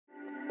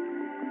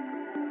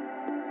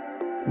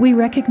We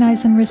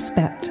recognize and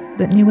respect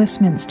that New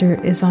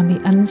Westminster is on the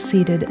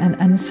unceded and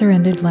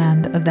unsurrendered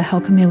land of the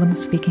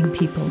Halkomelem-speaking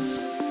peoples.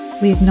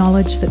 We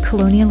acknowledge that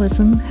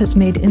colonialism has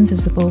made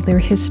invisible their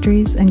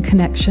histories and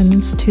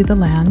connections to the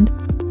land.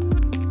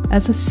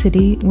 As a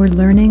city, we're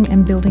learning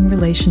and building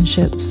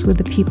relationships with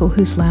the people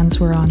whose lands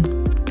we're on.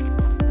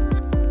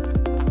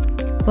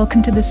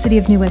 Welcome to the City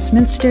of New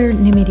Westminster,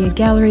 New Media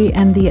Gallery,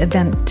 and the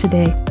event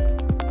today.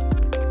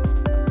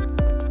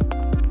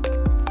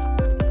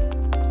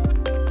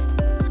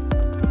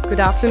 Good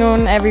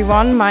afternoon,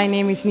 everyone. My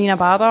name is Nina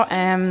Bader.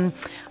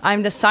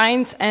 I'm the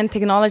Science and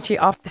Technology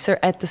Officer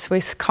at the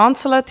Swiss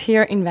Consulate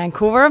here in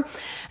Vancouver.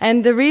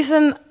 And the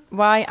reason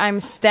why I'm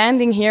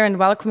standing here and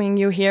welcoming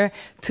you here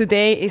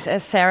today is,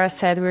 as Sarah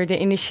said, we're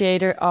the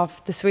initiator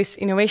of the Swiss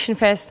Innovation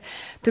Fest,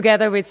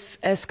 together with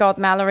Scott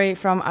Mallory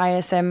from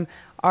ISM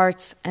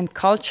Arts and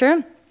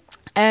Culture.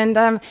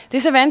 And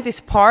this event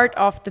is part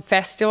of the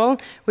festival,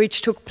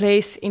 which took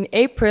place in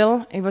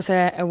April. It was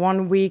a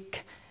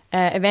one-week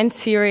event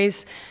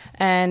series.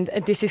 And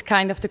this is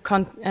kind of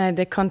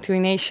the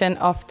continuation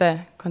of the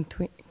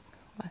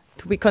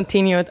to be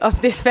continued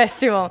of this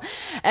festival.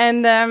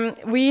 And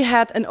we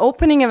had an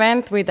opening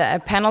event with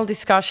a panel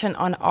discussion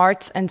on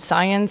arts and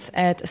science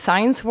at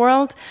Science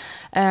World.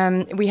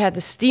 We had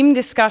a STEAM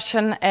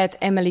discussion at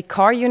Emily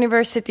Carr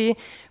University.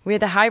 We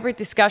had a hybrid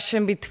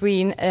discussion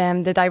between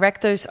the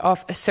directors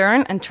of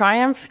CERN and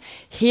TRIUMF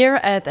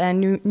here at a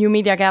New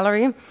Media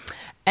Gallery.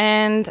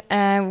 And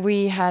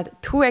we had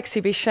two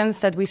exhibitions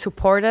that we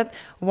supported,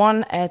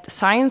 one at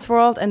Science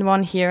World and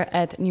one here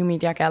at New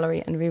Media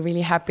Gallery. And we're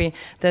really happy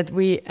that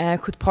we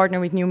could partner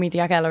with New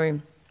Media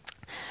Gallery.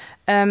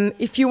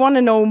 If you want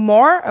to know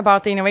more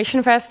about the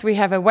Innovation Fest, we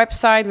have a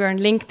website. We're on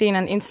LinkedIn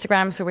and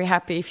Instagram, so we're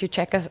happy if you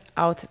check us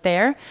out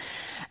there.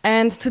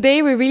 And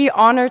today we're really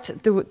honored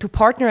to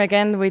partner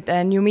again with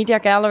a New Media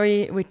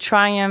Gallery, with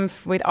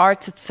TRIUMF, with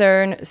Arts at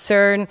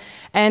CERN,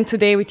 and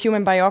today with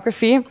Human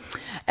Biography.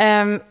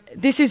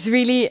 This is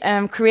really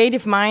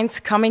creative minds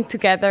coming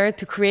together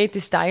to create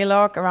this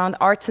dialogue around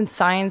arts and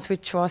science,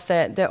 which was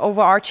the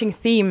overarching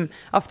theme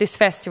of this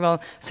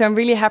festival. So I'm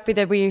really happy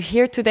that we're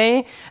here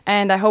today,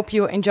 and I hope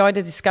you enjoy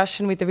the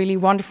discussion with a really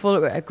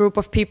wonderful group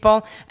of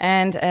people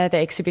and the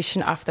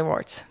exhibition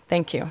afterwards.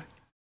 Thank you.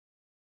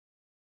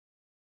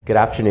 Good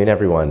afternoon,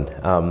 everyone.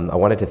 I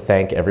wanted to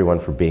thank everyone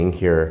for being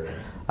here,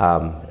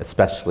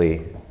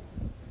 especially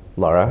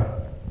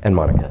Laura and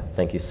Monika.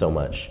 Thank you so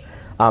much.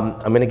 I'm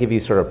going to give you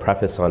sort of a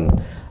preface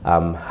on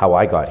how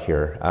I got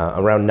here.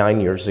 Around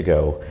 9 years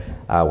ago,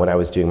 when I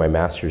was doing my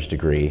master's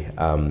degree,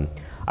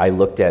 I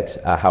looked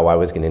at how I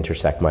was going to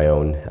intersect my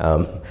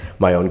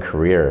own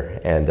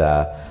career, and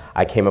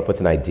I came up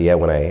with an idea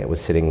when I was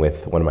sitting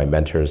with one of my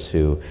mentors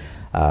who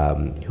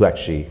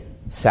actually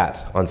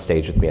sat on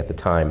stage with me at the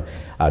time,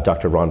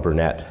 Dr. Ron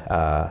Burnett,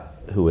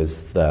 who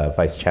was the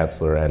Vice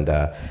Chancellor and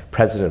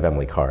President of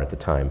Emily Carr at the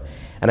time.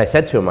 And I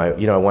said to him, I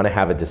want to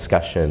have a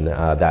discussion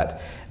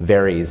that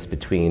varies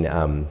between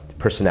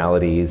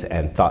personalities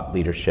and thought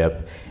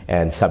leadership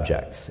and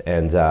subjects.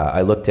 And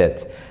I looked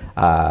at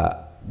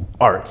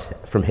art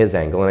from his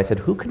angle, and I said,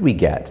 who could we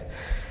get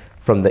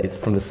from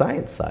the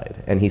science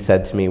side? And he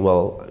said to me,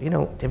 well,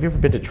 have you ever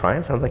been to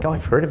TRIUMF? And I'm like, oh,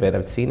 I've heard of it.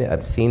 I've seen it.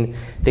 I've seen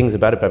things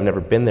about it, but I've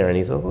never been there. And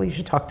he said, well, you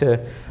should talk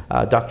to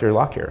Dr.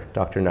 Lockyer,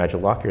 Dr.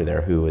 Nigel Lockyer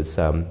there, who was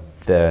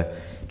the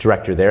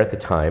director there at the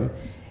time.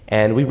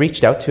 And we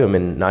reached out to him,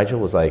 and Nigel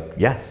was like,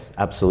 yes,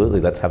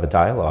 absolutely, let's have a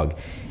dialogue.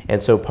 And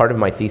so part of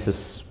my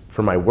thesis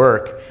for my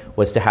work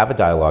was to have a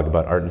dialogue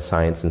about art and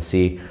science and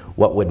see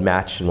what would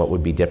match and what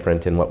would be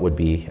different and what would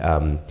be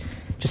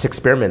just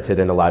experimented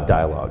in a live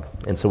dialogue.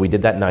 And so we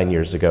did that 9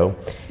 years ago,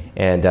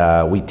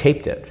 and we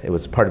taped it. It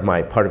was part of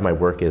my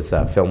work is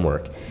film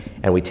work.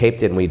 And we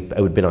taped it, and it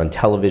had been on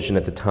television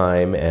at the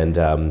time, and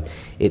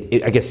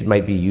I guess it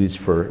might be used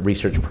for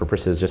research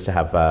purposes, just to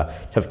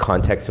have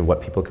context of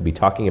what people could be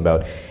talking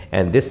about.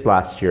 And this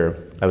last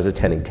year, I was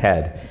attending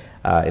TED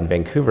in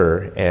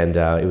Vancouver, and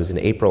it was in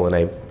April, and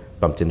I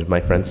bumped into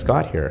my friend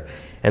Scott here.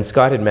 And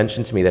Scott had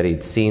mentioned to me that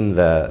he'd seen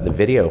the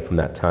video from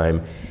that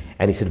time,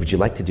 and he said, would you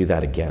like to do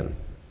that again?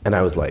 And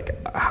I was like,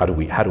 how do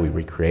we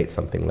recreate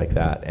something like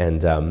that?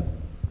 And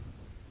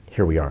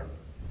here we are.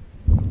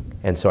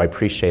 And so I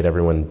appreciate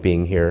everyone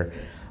being here.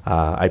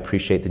 I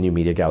appreciate the New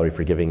Media Gallery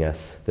for giving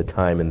us the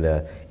time and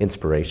the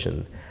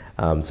inspiration.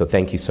 So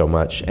thank you so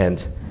much.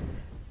 And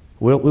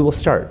we will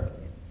start.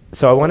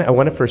 So I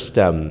want to first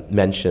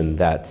mention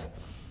that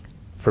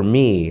for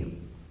me,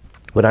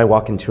 when I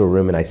walk into a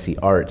room and I see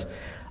art,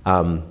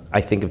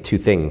 I think of two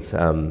things.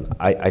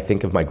 I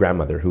think of my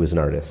grandmother, who was an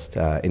artist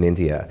in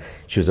India.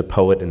 She was a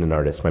poet and an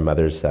artist, my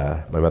mother's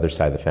side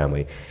of the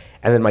family.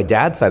 And then my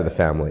dad's side of the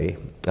family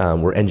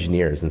were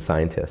engineers and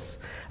scientists.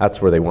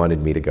 That's where they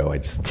wanted me to go. I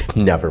just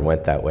never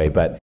went that way.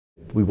 But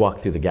we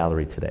walked through the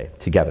gallery today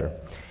together.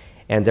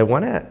 And I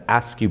want to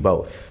ask you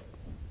both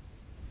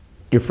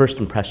your first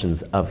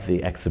impressions of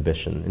the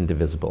exhibition,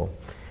 Indivisible.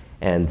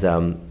 And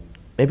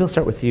maybe I'll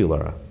start with you,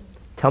 Laura.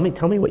 Tell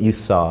me what you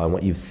saw and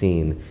what you've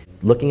seen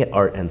looking at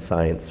art and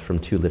science from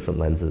two different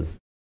lenses.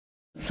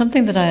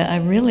 Something that I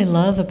really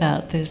love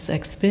about this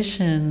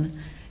exhibition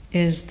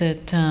is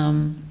that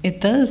it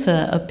does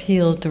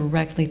appeal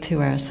directly to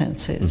our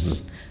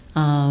senses,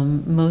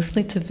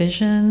 mostly to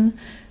vision,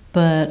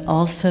 but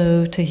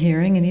also to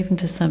hearing and even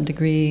to some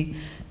degree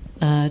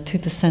to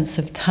the sense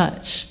of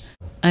touch.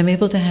 I'm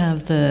able to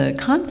have the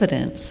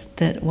confidence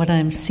that what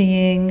I'm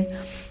seeing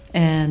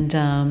and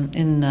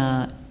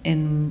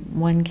in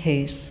one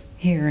case,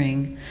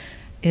 hearing,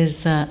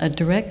 is a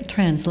direct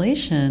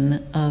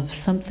translation of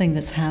something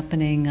that's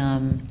happening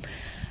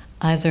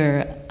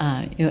either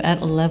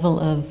at a level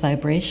of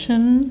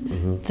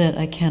vibration that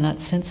I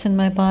cannot sense in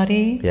my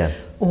body,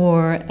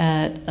 or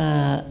at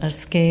a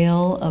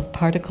scale of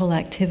particle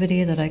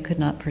activity that I could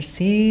not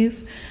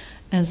perceive.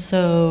 And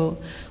so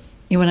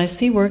when I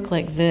see work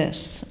like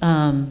this,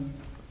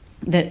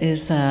 that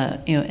is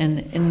an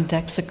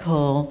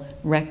indexical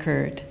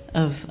record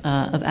of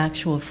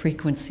actual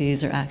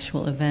frequencies or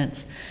actual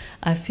events,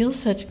 I feel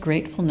such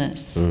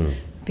gratefulness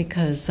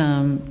because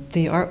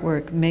the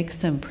artwork makes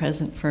them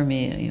present for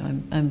me.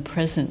 I'm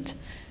present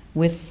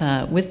with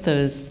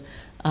those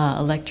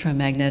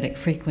electromagnetic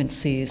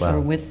frequencies,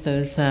 or with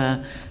those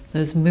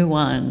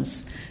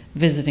muons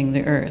visiting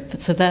the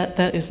Earth. So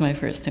that is my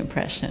first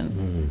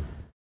impression.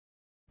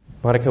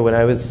 Monika, when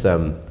I was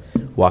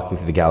walking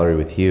through the gallery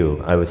with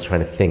you, I was trying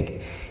to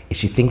think, is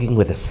she thinking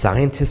with a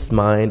scientist's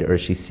mind, or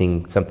is she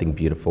seeing something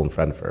beautiful in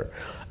front of her?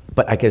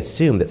 But I can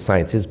assume that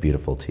science is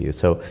beautiful to you.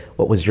 So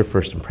what was your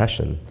first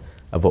impression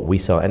of what we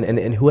saw?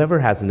 And whoever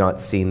has not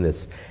seen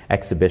this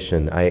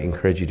exhibition, I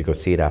encourage you to go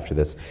see it after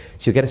this,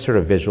 so you'll get a sort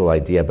of visual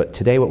idea. But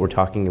today what we're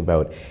talking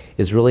about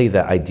is really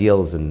the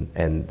ideals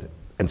and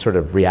sort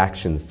of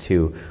reactions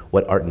to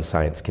what art and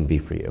science can be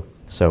for you.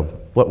 So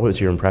what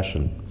was your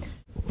impression?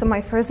 So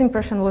my first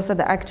impression was that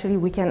actually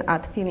we can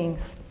add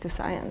feelings to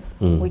science.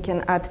 We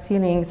can add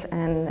feelings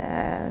and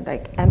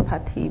like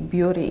empathy,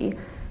 beauty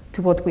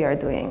to what we are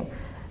doing.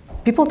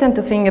 People tend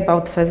to think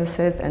about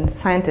physicists and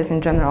scientists in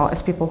general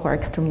as people who are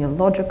extremely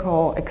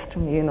logical,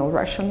 extremely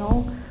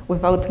rational,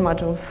 without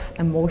much of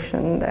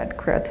emotion, that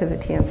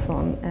creativity and so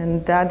on.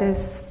 And that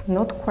is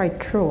not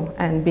quite true.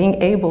 And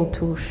being able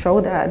to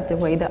show that the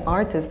way the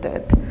artist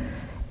did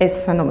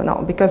is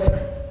phenomenal, because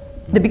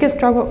the biggest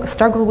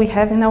struggle we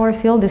have in our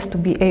field is to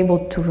be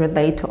able to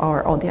relate to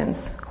our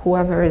audience,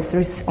 whoever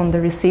is on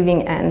the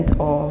receiving end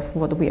of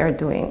what we are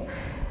doing.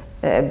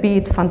 Be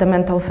it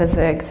fundamental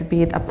physics,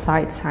 be it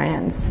applied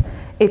science.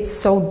 It's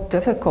so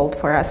difficult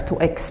for us to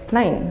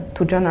explain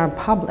to general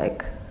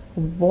public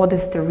what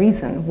is the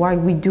reason why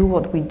we do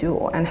what we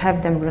do and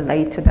have them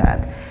relate to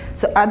that.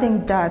 So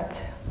adding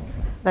that,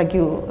 like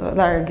you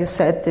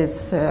said,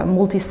 this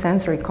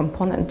multisensory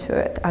component to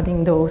it,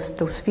 adding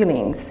those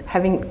feelings,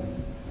 having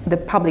the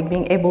public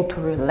being able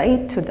to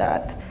relate to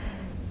that,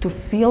 to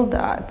feel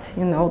that,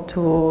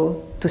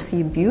 to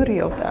see beauty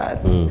of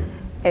that.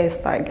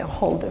 Is like a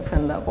whole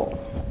different level.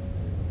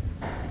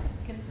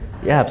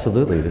 Yeah,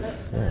 absolutely.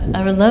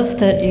 I would love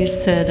that you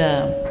said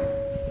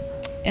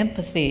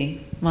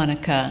empathy,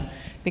 Monika,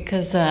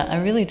 because I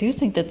really do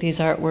think that these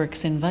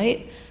artworks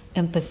invite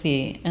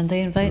empathy, and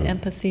they invite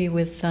empathy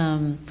with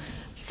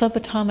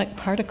subatomic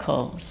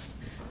particles.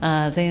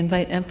 They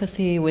invite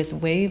empathy with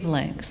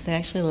wavelengths. They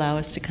actually allow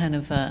us to kind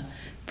of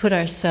put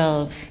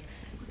ourselves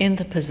in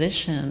the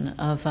position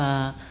of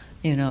a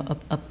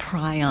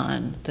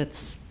prion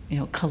that's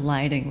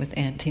colliding with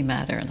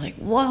antimatter, and like,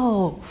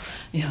 whoa,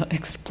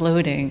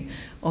 exploding,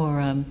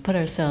 or put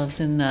ourselves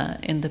in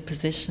the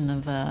position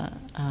of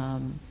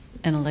an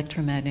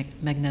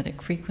electromagnetic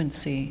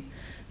frequency.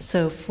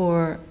 So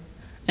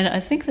and I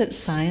think that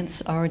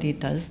science already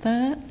does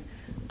that,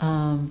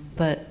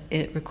 but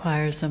it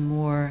requires a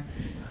more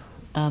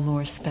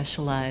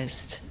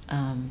specialized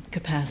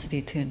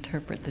capacity to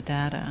interpret the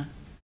data.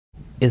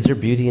 Is there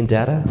beauty in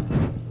data?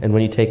 And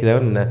when you take it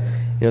out and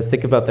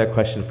think about that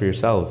question for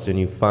yourselves. When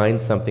you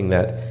find something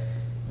that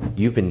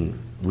you've been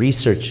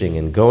researching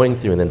and going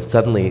through, and then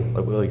suddenly,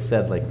 like Willie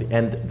said, like the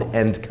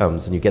end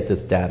comes, and you get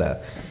this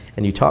data,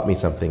 and you taught me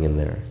something in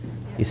there.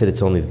 You said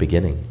it's only the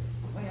beginning.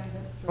 Oh, yeah,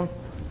 that's true.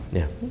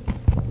 Yeah.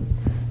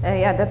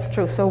 Yeah, that's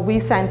true. So we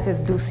scientists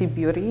do see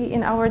beauty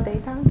in our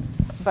data.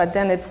 But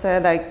then it's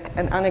like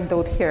an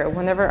anecdote here.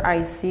 Whenever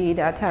I see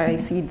data, I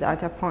see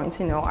data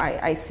points,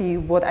 I see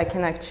what I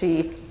can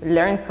actually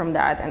learn from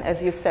that. And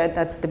as you said,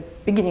 that's the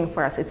beginning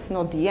for us. It's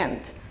not the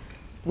end.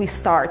 We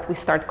start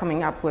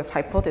coming up with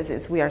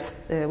hypotheses. We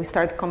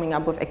start coming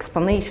up with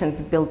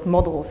explanations, build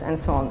models, and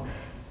so on.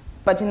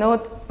 But you know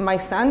what? My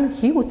son,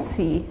 he would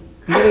see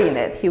beauty in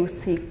it. He would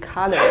see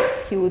colors,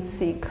 he would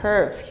see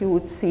curves, he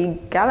would see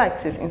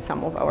galaxies in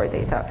some of our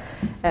data.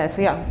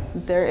 So yeah,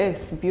 there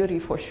is beauty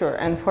for sure.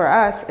 And for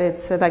us,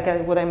 it's like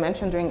what I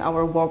mentioned during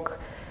our walk,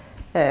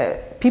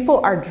 people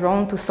are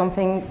drawn to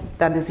something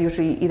that is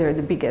usually either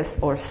the biggest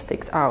or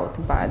sticks out.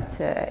 But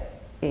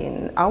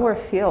in our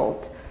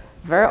field,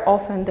 very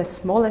often the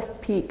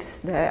smallest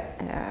peaks, the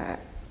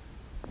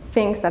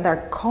things that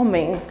are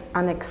coming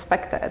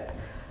unexpected,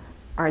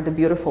 are the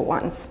beautiful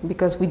ones,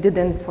 because we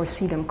didn't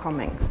foresee them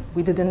coming.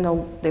 We didn't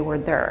know they were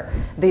there.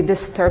 They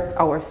disturbed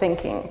our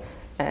thinking.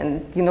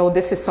 And you know,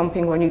 this is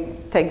something when you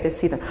take the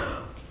seed,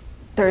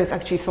 there is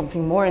actually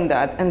something more in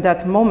that. And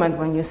that moment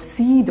when you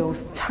see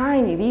those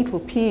tiny little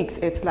peaks,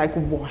 it's like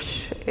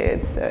whoosh.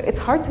 It's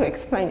hard to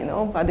explain, you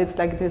know, but it's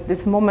like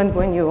this moment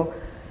when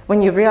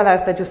you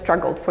realize that you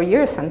struggled for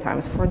years,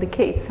 sometimes for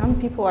decades. Some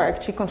people are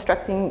actually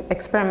constructing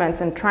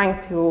experiments and trying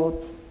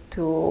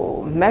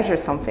to measure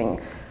something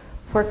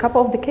for a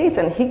couple of decades,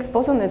 and Higgs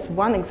boson is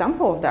one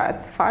example of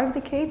that. 5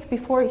 decades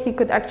before he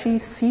could actually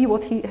see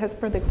what he has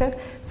predicted.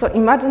 So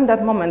imagine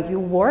that moment, you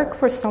work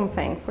for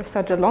something for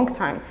such a long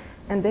time,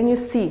 and then you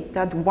see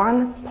that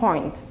one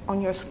point on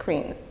your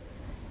screen.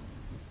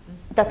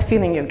 That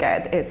feeling you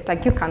get, it's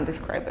like you can't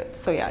describe it.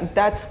 So yeah,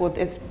 that's what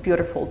is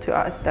beautiful to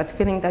us, that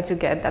feeling that you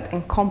get, that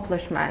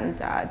accomplishment,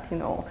 that, you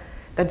know,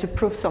 that you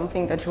prove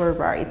something, that you were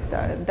right.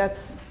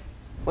 That's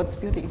what's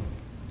beauty.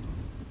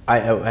 I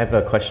have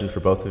a question for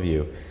both of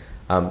you.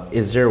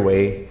 Is there a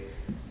way,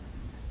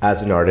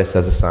 as an artist,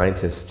 as a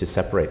scientist, to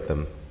separate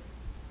them?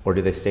 Or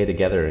do they stay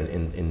together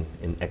in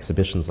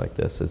exhibitions like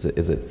this?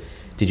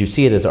 Did you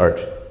see it as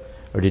art?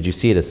 Or did you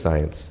see it as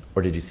science?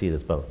 Or did you see it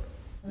as both?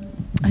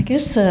 I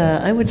guess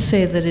I would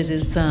say that it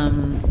is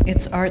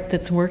it's art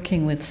that's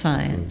working with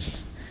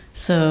science.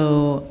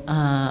 So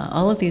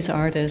all of these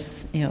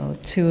artists, you know,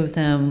 2 of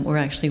them were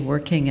actually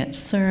working at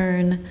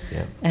CERN,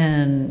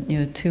 and you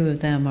know, 2 of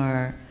them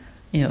are,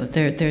 you know,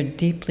 they're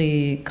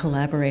deeply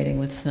collaborating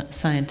with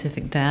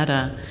scientific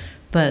data.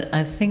 But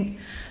I think,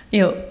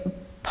 you know,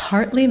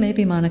 partly,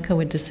 maybe Monika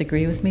would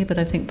disagree with me, but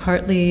I think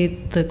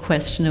partly the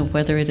question of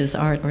whether it is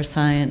art or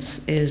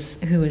science is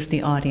who is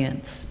the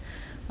audience.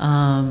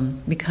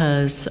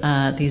 Because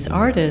these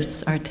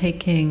artists are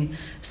taking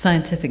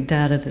scientific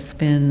data that's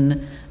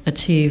been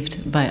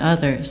achieved by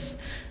others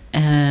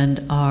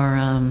and are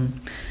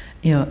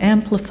you know,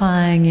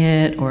 amplifying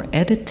it or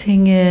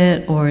editing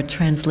it or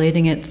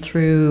translating it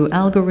through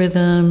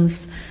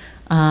algorithms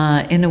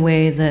in a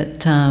way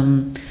that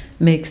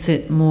makes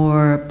it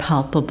more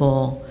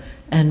palpable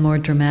and more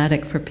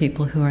dramatic for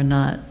people who are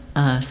not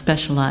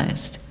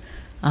specialized.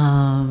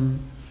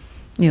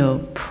 You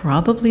know,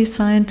 probably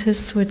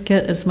scientists would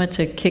get as much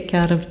a kick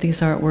out of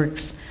these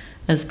artworks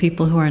as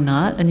people who are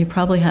not, and you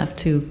probably have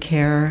to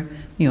care,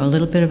 you know, a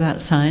little bit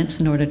about science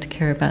in order to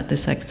care about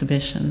this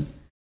exhibition.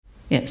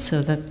 Yeah,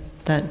 so that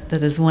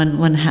is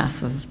one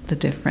half of the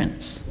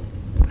difference.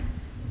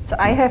 So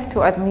I have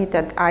to admit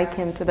that I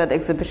came to that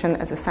exhibition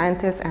as a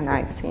scientist and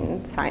I've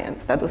seen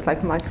science. That was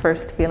like my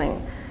first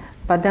feeling.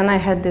 But then I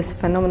had this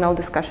phenomenal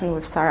discussion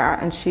with Sarah,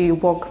 and she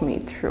walked me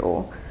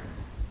through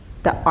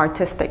the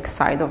artistic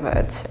side of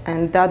it.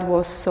 And that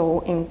was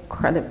so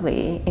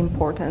incredibly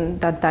important,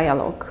 that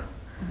dialogue,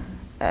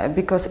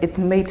 because it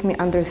made me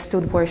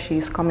understood where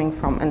she's coming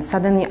from. And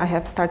suddenly I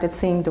have started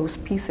seeing those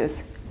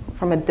pieces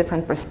from a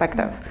different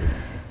perspective.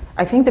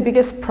 I think the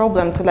biggest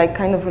problem, to like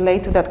kind of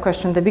relate to that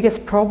question, the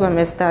biggest problem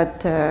is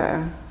that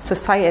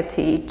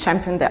society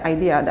championed the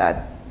idea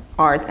that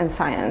art and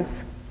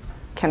science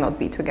cannot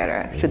be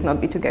together, should not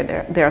be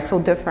together. They are so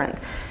different.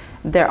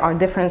 There are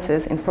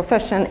differences in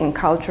profession, in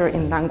culture,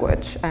 in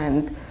language.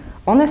 And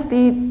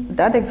honestly,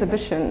 that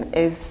exhibition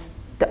is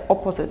the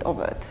opposite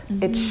of it.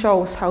 Mm-hmm. It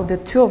shows how the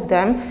 2 of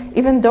them,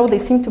 even though they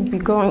seem to be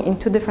going in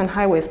 2 different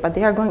highways, but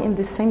they are going in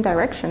the same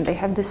direction. They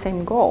have the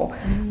same goal.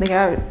 Mm-hmm. They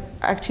are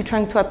actually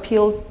trying to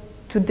appeal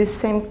to the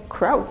same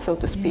crowd, so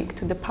to speak,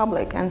 to the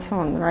public and so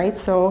on, right?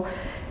 So,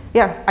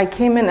 yeah, I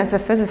came in as a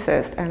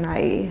physicist and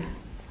I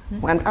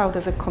went out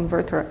as a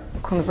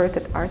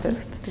converted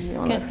artist, to be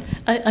honest.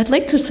 I'd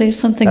like to say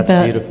something That's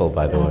about... That's beautiful,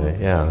 by the way,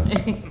 yeah,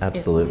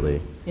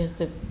 absolutely. Yes,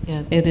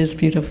 it is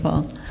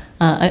beautiful.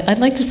 I'd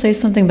like to say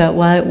something about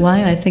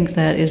why I think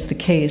that is the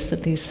case,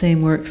 that these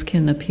same works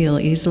can appeal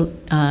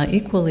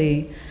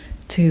equally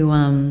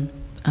to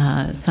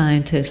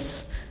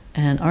scientists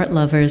and art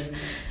lovers.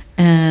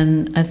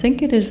 And I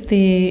think it is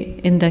the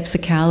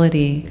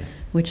indexicality,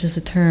 which is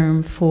a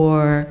term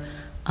for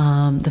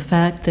the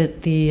fact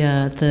that the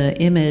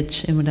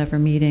image in whatever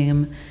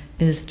medium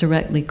is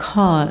directly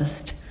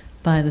caused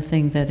by the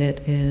thing that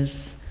it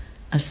is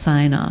a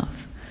sign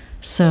of.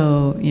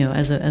 So, you know,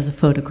 as a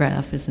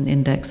photograph is an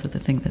index of the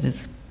thing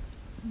that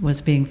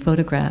was being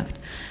photographed.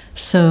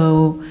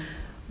 So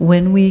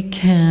when we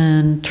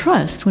can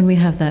trust, when we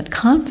have that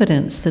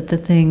confidence that the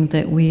thing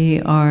that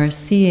we are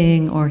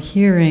seeing or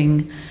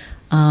hearing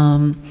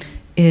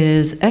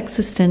is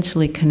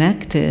existentially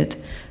connected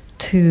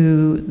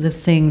to the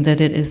thing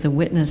that it is a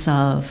witness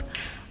of,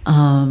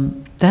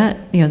 that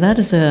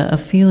is a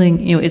feeling,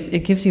 you know,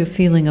 it gives you a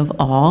feeling of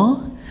awe,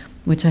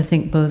 which I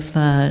think both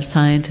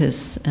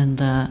scientists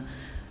and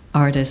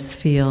artists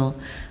feel,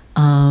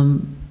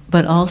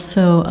 but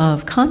also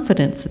of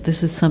confidence that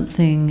this is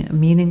something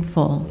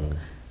meaningful.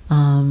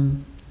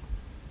 You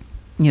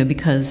know,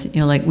 because,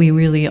 you know, like we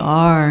really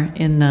are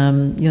in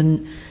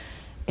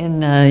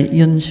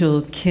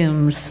Yunjul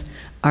Kim's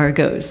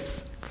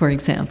Argos, for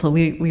example,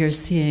 we are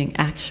seeing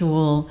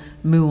actual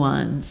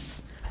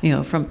muons, you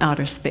know, from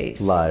outer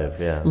space. Live,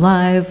 yeah.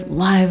 Live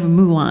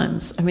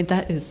muons. I mean,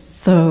 that is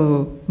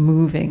so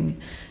moving.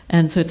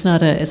 And so it's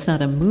not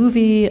a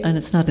movie, and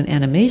it's not an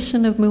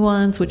animation of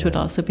muons, which would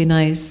also be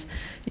nice.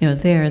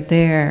 They're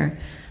there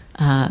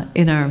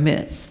in our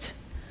midst.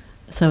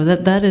 So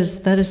that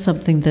is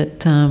something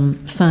that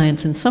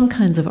science and some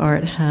kinds of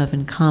art have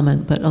in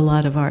common, but a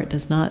lot of art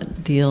does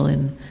not deal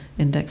in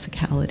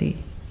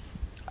indexicality.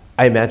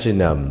 I imagine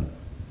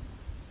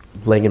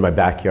laying in my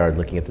backyard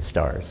looking at the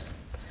stars,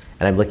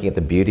 and I'm looking at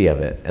the beauty of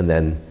it, and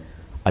then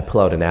I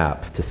pull out an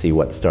app to see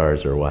what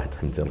stars are what.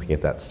 I'm looking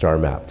at that star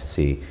map to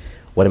see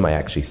what am I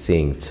actually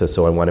seeing.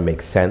 So I want to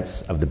make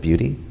sense of the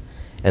beauty,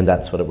 and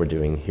that's what we're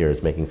doing here,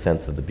 is making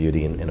sense of the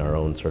beauty in our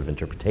own sort of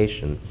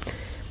interpretation.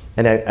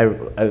 And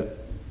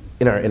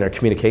in our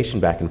communication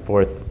back and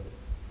forth,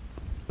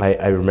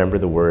 I remember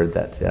the word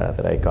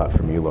that I got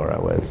from you, Laura,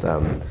 was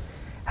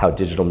how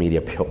digital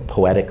media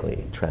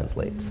poetically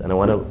translates. And I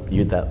want to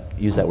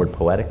use that word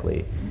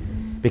poetically,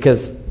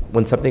 because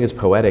when something is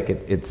poetic,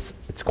 it's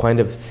kind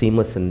of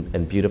seamless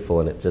and beautiful,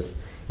 and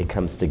it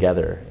comes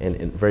together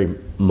and very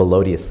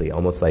melodiously,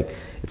 almost like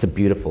it's a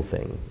beautiful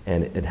thing,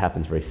 and it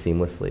happens very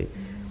seamlessly.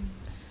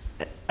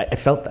 I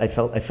felt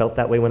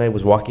that way when I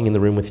was walking in the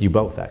room with you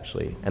both,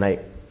 actually, and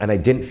I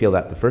didn't feel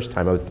that the first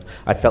time.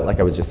 I felt like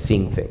I was just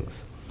seeing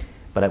things,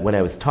 but when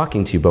I was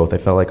talking to you both, I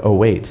felt like, oh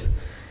wait,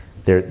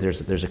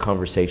 there's a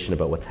conversation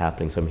about what's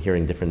happening. So I'm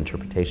hearing different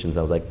interpretations.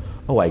 I was like,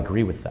 oh, I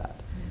agree with that.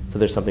 So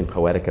there's something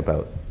poetic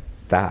about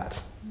that.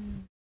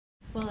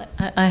 Well,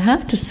 I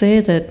have to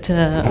say that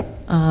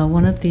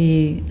one of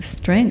the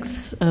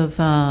strengths of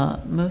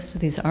most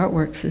of these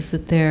artworks is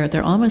that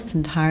they're almost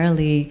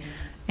entirely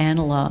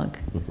analog,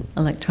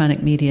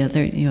 electronic media.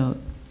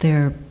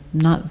 They're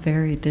not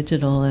very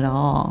digital at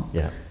all.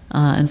 Yeah.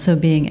 And so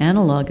being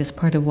analog is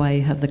part of why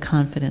you have the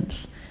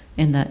confidence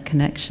in that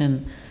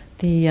connection.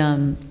 The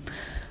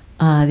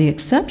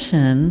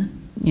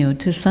exception,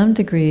 to some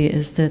degree,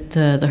 is that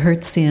the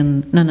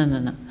Hertzian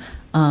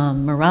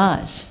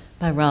Mirage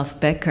by Ralph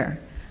Becker.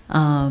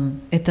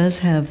 It does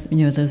have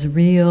those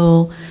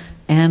real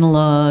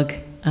analog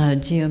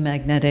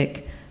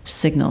geomagnetic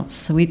signals.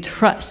 So we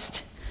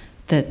trust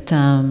that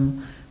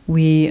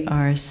we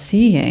are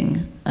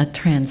seeing a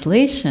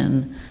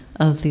translation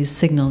of these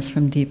signals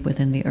from deep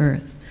within the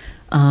earth.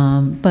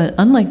 But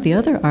unlike the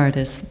other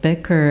artists,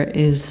 Becker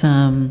is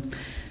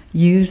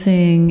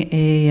using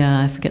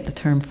I forget the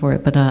term for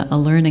it, but a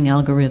learning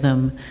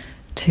algorithm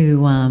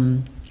to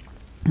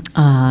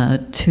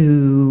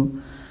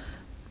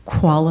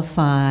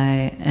qualify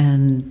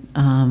and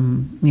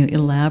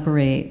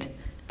elaborate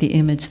the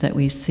image that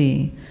we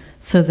see.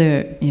 So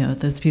there,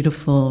 those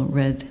beautiful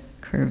red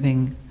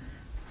curving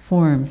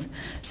forms.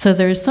 So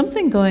there's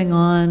something going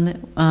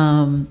on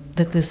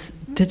that this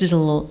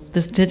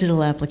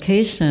digital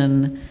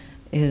application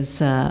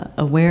is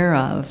aware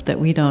of that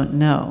we don't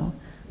know.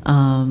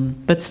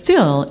 But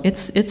still,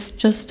 it's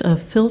just a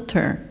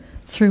filter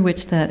through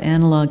which that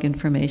analog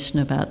information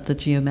about the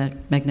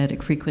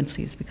geomagnetic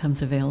frequencies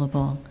becomes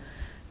available.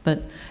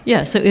 But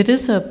yeah, so it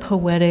is a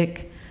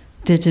poetic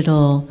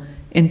digital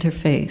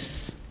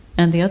interface,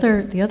 and the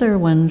other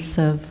ones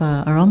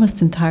are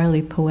almost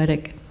entirely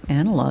poetic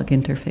analog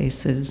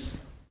interfaces.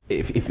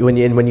 When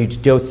you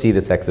go see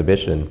this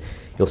exhibition,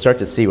 you'll start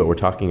to see what we're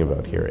talking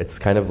about here. It's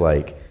kind of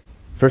like,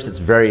 first it's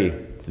very,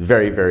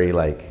 very, very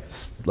like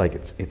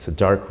it's a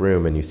dark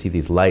room, and you see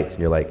these lights,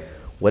 and you're like,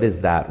 what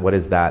is that? What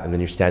is that? And then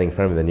you're standing in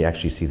front of it, and then you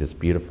actually see this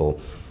beautiful.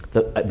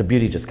 The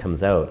beauty just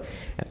comes out.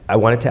 I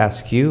wanted to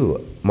ask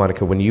you,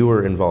 Monika, when you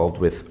were involved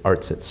with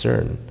Arts at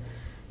CERN,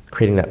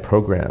 creating that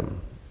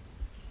program,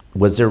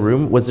 was there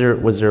room? Was there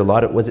a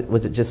lot of?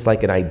 Was it just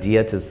like an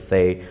idea to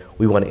say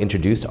we want to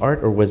introduce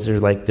art, or was there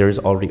like there's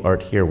already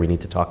art here? We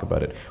need to talk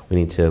about it. We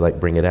need to like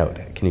bring it out.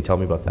 Can you tell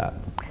me about that?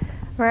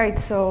 Right.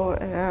 So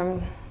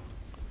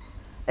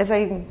as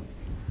I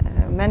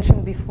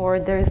mentioned before,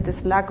 there is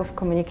this lack of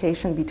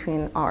communication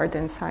between art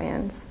and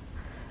science.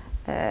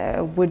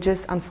 Which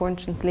is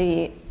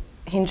unfortunately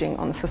hinging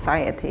on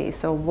society.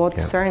 So what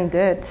CERN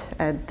did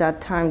at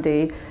that time,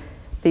 they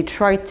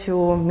tried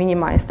to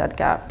minimize that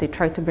gap. They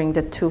tried to bring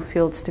the two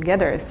fields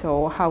together.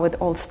 So how it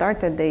all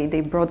started,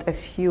 they brought a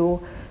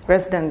few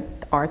resident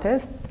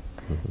artists,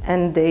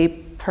 and they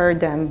paired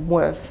them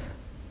with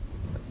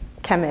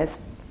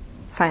chemists,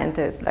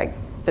 scientists, like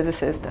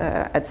physicists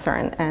at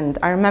CERN. And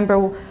I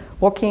remember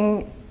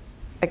walking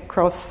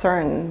across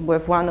CERN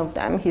with one of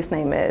them. His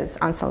name is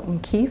Anselm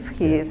Keith.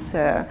 He is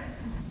a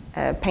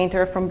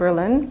painter from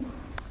Berlin.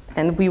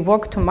 And we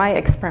walked to my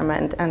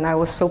experiment, and I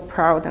was so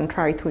proud and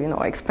tried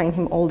to, explain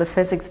him all the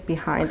physics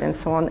behind and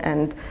so on.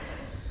 And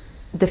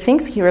the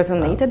things he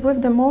resonated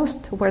with the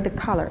most were the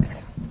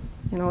colors.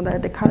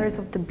 The colors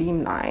of the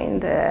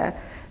beamline,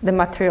 the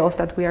materials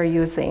that we are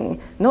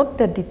using, not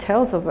the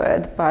details of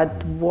it,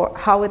 but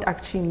how it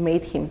actually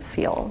made him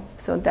feel.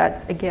 So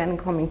that's, again,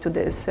 coming to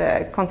this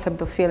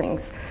concept of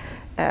feelings.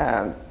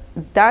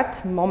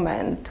 That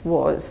moment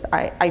was,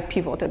 I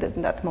pivoted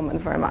in that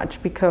moment very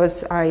much,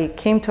 because I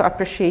came to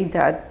appreciate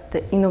that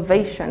the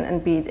innovation,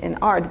 and be it in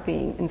art, be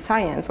it in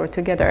science, or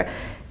together,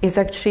 is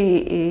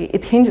actually,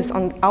 it hinges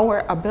on our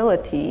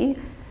ability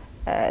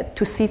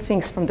to see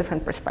things from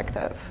different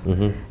perspective,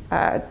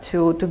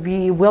 to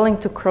be willing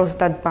to cross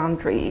that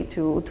boundary,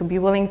 to be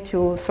willing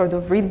to sort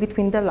of read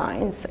between the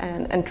lines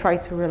and try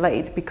to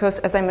relate. Because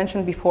as I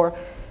mentioned before,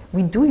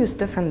 we do use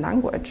different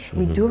language,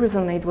 we do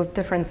resonate with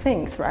different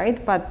things,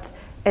 right? But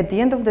at the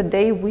end of the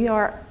day, we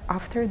are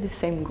after the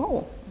same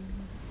goal.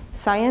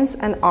 Science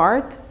and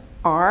art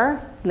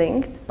are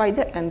linked by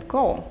the end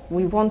goal.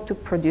 We want to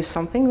produce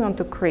something, we want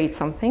to create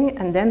something,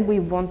 and then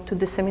we want to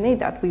disseminate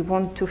that. We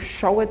want to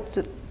show it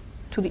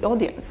to the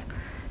audience.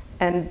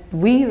 And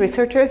we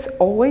researchers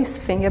always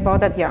think about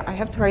that, yeah, I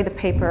have to write a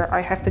paper,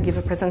 I have to give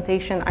a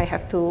presentation, I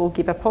have to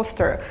give a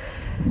poster.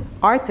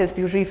 Artists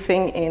usually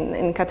think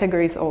in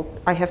categories of,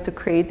 I have to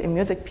create a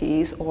music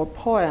piece or a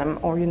poem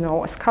or, you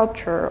know, a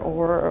sculpture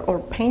or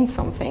paint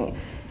something.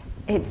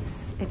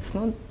 It's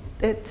not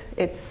it.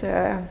 It's,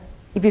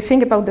 if you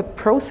think about the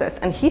process,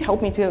 and he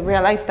helped me to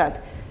realize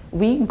that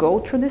we go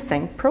through the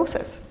same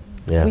process.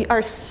 Yeah. We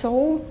are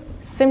so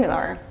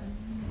similar.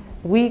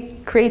 We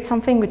create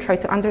something, we try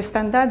to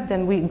understand that,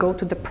 then we go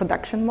to the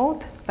production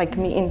mode, like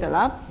me in the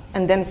lab,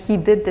 and then he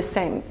did the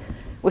same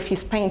with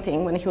his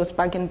painting when he was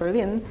back in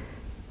Berlin,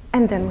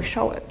 and then we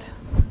show it.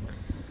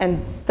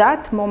 And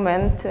that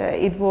moment,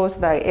 it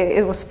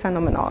was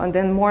phenomenal. And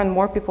then more and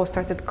more people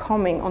started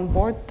coming on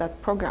board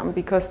that program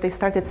because they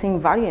started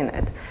seeing value in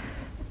it.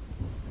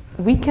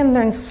 We can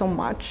learn so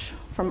much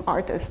from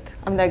artists.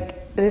 I'm like,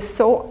 it is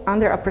so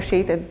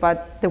underappreciated,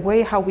 but the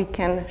way how we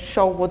can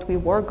show what we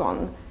work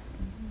on,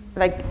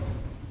 like,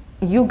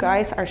 you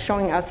guys are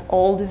showing us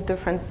all these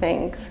different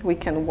things we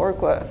can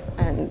work with,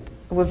 and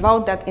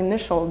without that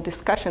initial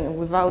discussion,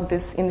 without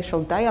this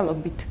initial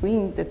dialogue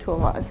between the two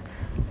of us,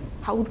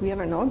 how would we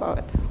ever know about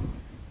it?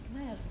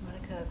 Can I ask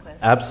Monika a question?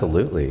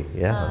 Absolutely,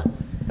 yeah.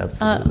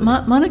 Absolutely.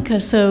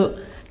 Monika, so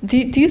do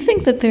you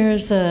think that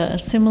there's a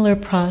similar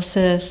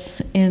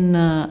process in,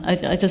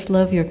 I just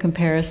love your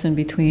comparison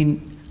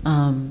between,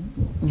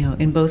 you know,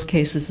 in both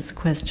cases it's a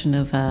question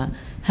of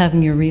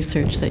having your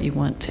research that you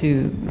want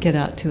to get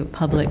out to a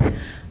public.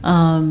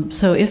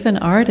 So if an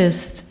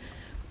artist,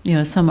 you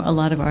know, a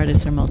lot of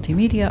artists are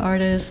multimedia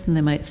artists, and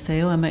they might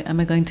say, "Oh, am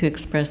I going to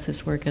express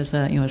this work as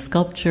a, you know, a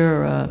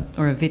sculpture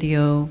or a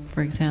video,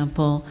 for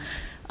example?"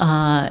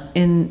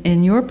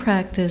 In your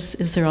practice,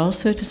 is there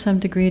also to some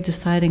degree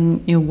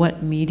deciding, you know,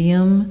 what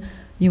medium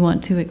you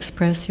want to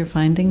express your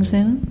findings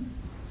in?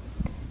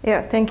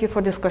 Yeah, thank you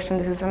for this question.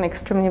 This is an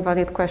extremely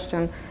valid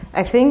question.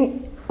 I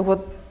think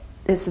what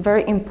is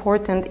very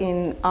important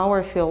in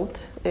our field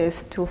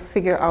is to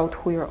figure out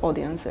who your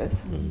audience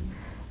is.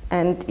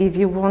 And if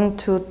you want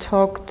to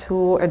talk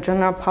to a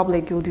general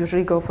public, you would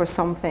usually go for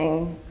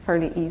something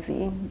fairly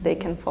easy, they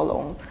can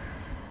follow.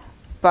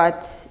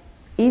 But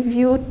if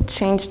you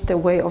change the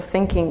way of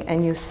thinking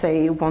and you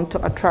say you want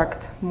to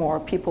attract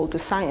more people to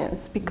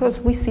science, because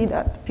we see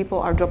that people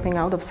are dropping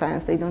out of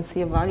science, they don't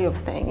see a value of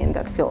staying in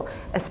that field.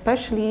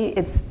 Especially,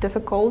 it's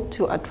difficult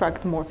to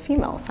attract more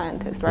female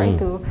scientists, right?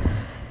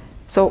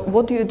 So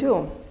what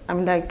do?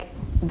 I'm like,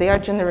 they are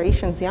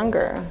generations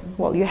younger.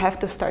 Well, you have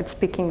to start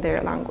speaking their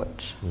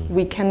language.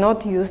 We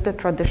cannot use the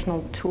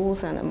traditional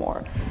tools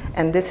anymore.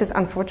 And this is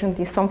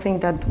unfortunately something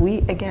that we,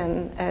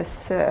 again,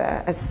 as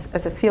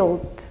a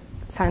field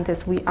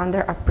scientists, we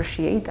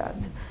underappreciate that.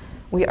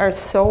 We are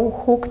so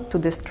hooked to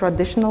this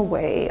traditional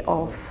way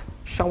of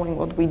showing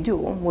what we do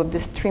with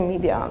these three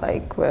media,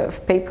 like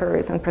with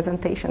papers and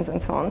presentations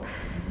and so on,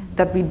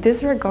 that we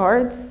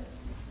disregard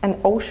an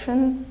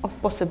ocean of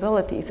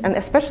possibilities. And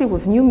especially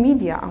with new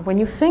media, when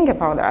you think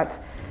about that,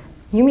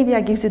 new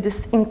media gives you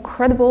this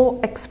incredible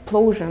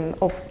explosion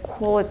of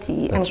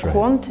quality and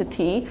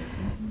quantity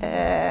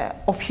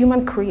of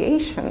human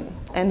creation.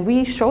 And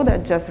we showed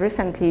that just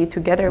recently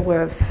together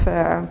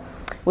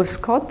with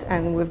Scott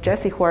and with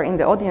Jesse, who are in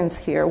the audience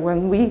here,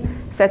 when we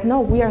said,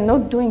 no, we are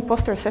not doing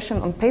poster session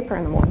on paper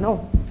anymore,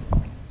 no.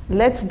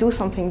 Let's do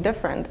something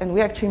different. And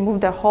we actually moved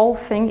the whole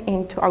thing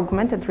into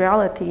augmented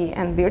reality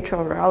and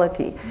virtual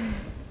reality.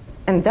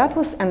 And that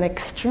was an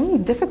extremely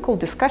difficult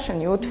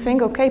discussion. You would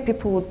think, okay,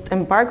 people would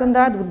embark on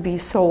that, would be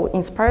so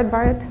inspired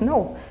by it.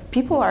 No,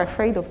 people are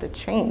afraid of the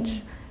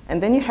change.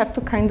 And then you have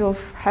to kind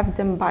of have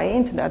them buy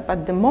into that.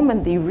 But the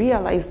moment they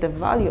realize the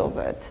value of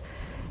it,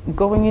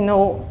 going, you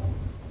know,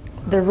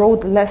 the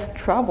road less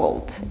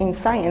traveled in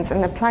science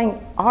and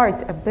applying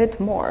art a bit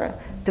more,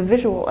 the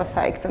visual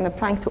effects, and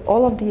applying to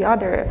all of the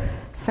other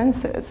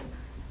senses,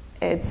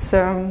 it's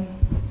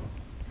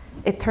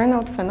it turned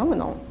out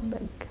phenomenal.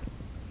 Like,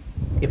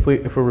 if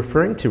we're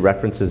referring to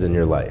references in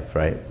your life,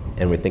 right,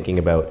 and we're thinking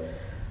about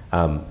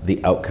the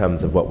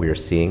outcomes of what we are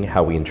seeing,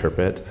 how we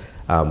interpret,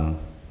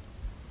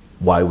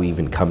 why we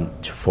even come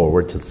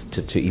forward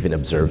to even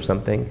observe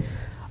something,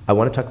 I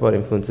want to talk about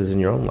influences in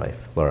your own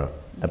life, Laura,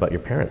 about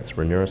your parents who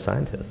were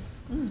neuroscientists.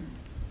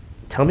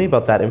 Tell me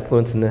about that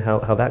influence and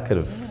how that could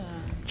have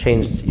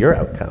changed your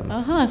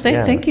outcomes.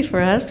 Thank you for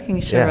asking,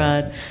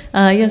 Sharad.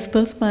 Yes,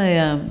 both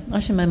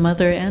actually my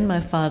mother and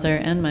my father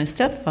and my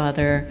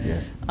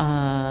stepfather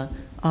are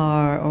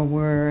or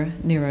were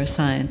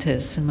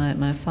neuroscientists. And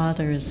my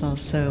father is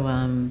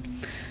also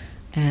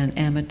an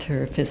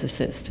amateur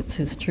physicist. It's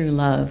his true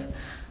love.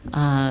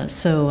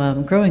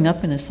 So growing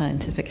up in a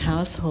scientific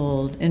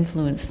household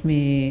influenced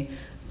me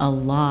a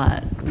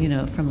lot,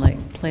 from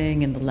like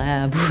playing in the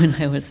lab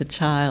when I was a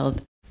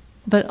child.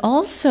 But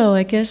also,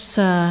 I guess,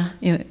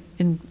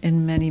 in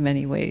many,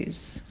 many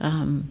ways.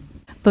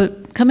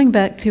 But coming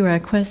back to our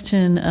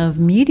question of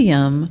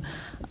medium,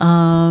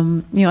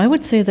 I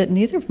would say that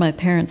neither of my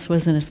parents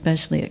was an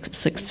especially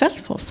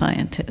successful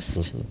scientist.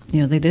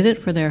 Mm-hmm. They did it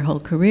for their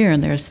whole career,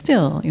 and they're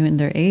still in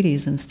their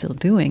 80s and still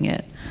doing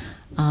it,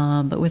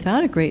 but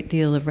without a great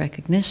deal of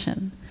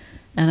recognition.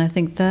 And I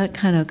think that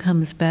kind of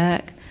comes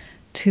back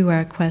to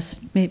our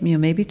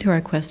maybe to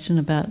our question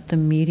about the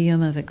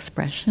medium of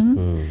expression.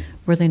 Mm.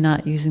 Were they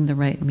not using the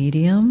right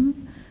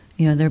medium?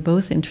 They're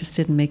both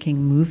interested in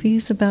making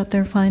movies about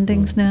their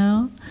findings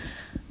now.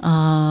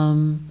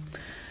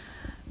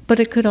 But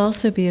it could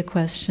also be a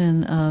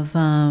question of,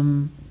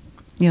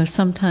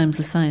 sometimes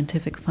a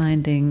scientific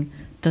finding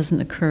doesn't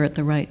occur at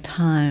the right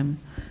time,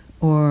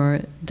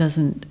 or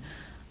doesn't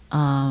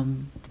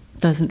find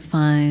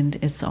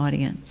its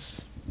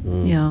audience.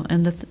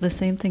 And the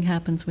same thing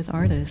happens with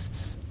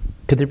artists.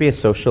 Could there be a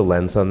social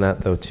lens on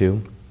that, though,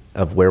 too,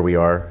 of where we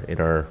are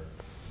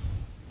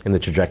in the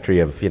trajectory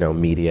of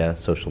media,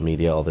 social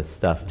media, all this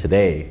stuff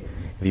today?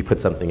 If you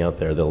put something out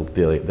there, there'll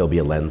be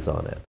a lens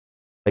on it.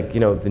 Like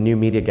the new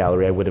media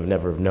gallery, I would have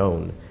never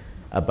known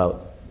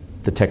about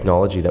the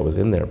technology that was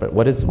in there. But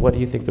what do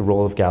you think the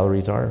role of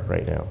galleries are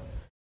right now?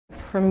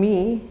 For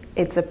me,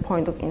 it's a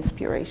point of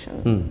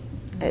inspiration.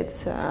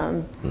 It's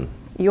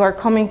you are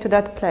coming to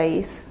that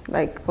place,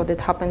 like what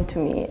had happened to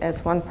me,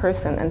 as one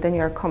person, and then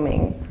you are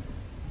coming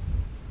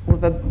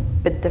with a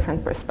bit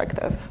different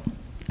perspective,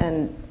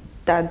 and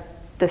that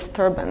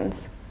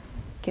disturbance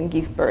can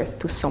give birth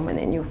to so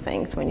many new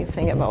things when you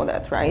think about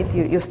that, right?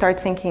 You start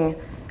thinking,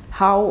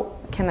 how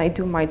can I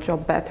do my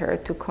job better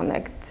to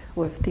connect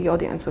with the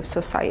audience, with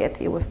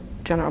society, with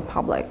general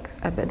public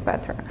a bit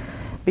better?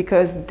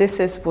 Because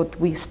this is what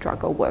we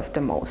struggle with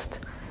the most.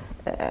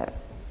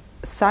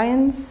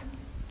 Science,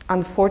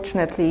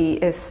 unfortunately,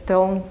 is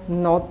still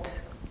not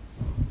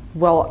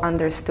well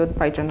understood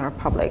by general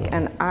public,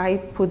 and I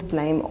put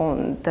blame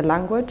on the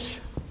language,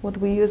 what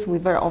we use. We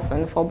very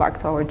often fall back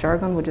to our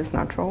jargon, which is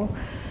natural,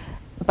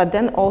 but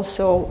then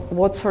also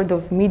what sort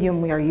of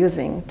medium we are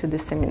using to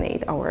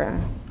disseminate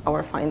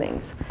our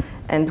findings.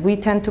 And we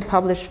tend to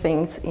publish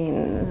things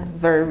in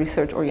very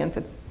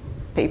research-oriented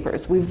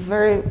papers. We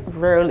very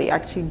rarely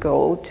actually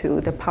go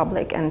to the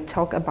public and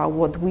talk about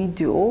what we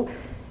do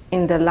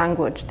in the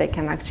language they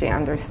can actually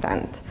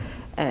understand.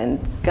 And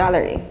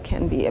gallery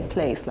can be a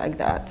place like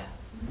that.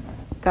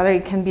 Gallery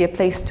can be a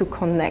place to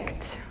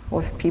connect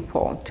with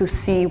people, to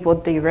see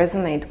what they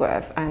resonate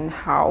with, and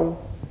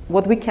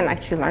what we can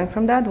actually learn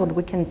from that, what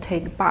we can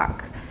take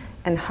back,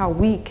 and how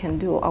we can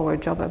do our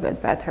job a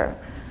bit better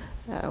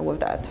with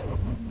that.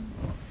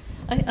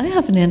 I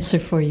have an answer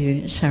for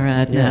you,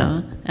 Sharad,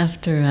 now,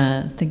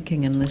 after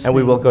thinking and listening. And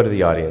we will go to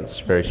the audience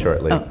very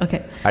shortly. Oh,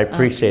 okay. I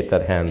appreciate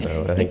that hand,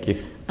 though. Thank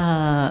you.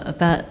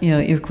 About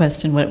your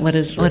question, what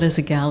is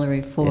a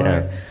gallery for?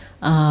 Yeah.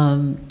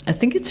 I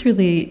think it's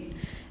really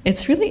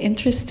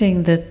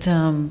interesting that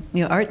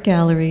art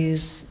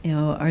galleries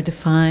are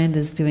defined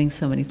as doing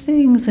so many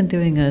things and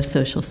doing a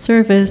social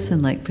service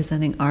and like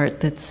presenting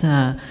art that's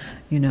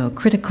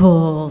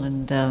critical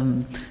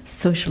and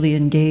socially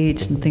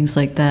engaged and things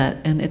like that.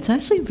 And it's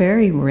actually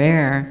very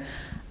rare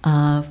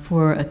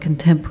for in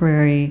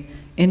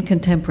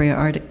contemporary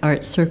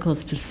art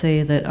circles to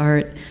say that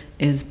art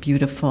is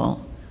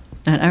beautiful.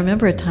 And I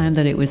remember a time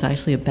that it was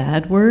actually a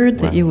bad word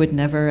that you would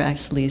never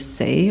actually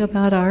say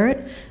about art.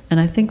 And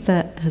I think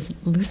that has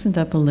loosened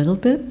up a little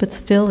bit, but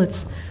still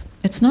it's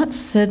not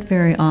said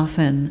very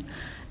often.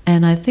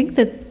 And I think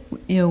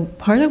that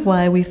part of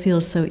why we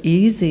feel so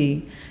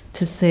easy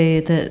to say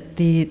that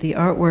the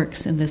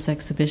artworks in this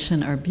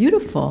exhibition are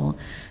beautiful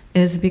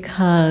is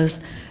because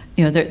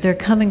they're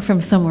coming from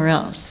somewhere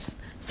else.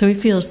 So we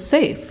feel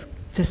safe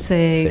to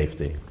say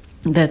Safety.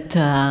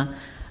 That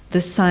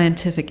this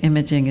scientific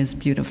imaging is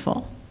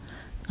beautiful.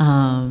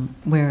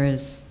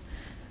 Whereas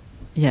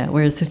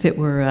if it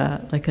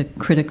were like a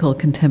critical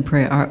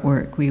contemporary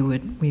artwork,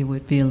 we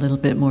would be a little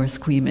bit more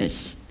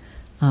squeamish.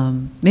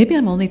 Maybe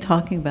I'm only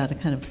talking about a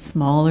kind of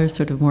smaller,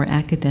 sort of more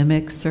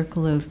academic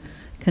circle of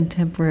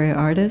contemporary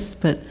artists,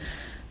 but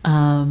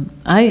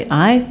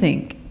I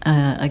think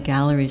a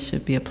gallery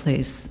should be a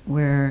place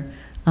where,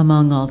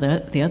 among all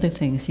the other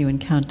things, you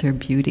encounter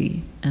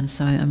beauty. And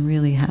so I'm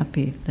really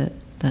happy that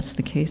that's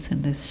the case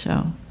in this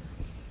show.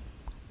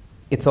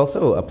 It's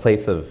also a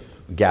place of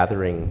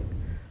gathering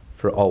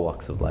for all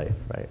walks of life,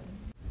 right?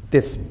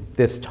 This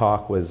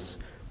talk was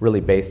really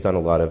based on a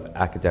lot of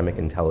academic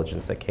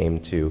intelligence that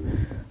came to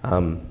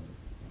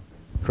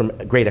from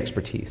great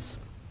expertise.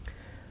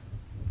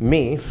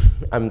 Me,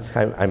 I'm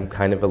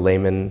kind of a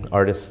layman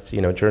artist,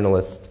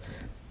 journalist,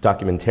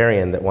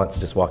 documentarian that wants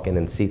to just walk in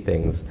and see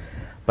things,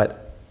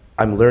 but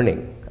I'm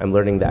learning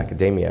the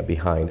academia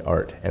behind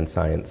art and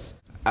science.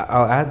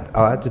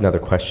 I'll add another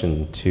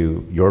question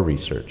to your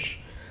research.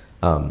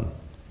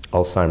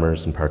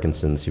 Alzheimer's and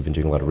Parkinson's. You've been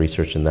doing a lot of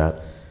research in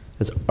that.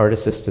 Does art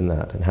assist in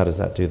that, and how does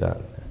that do that?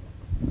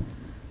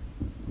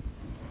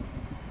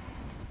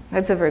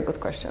 That's a very good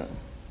question.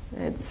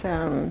 It's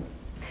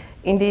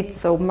indeed,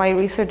 so my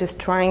research is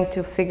trying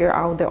to figure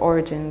out the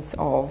origins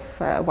of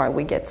why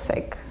we get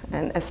sick,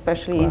 and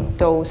especially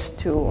those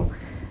two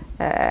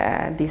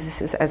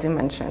diseases, as you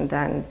mentioned.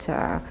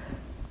 And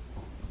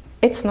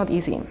it's not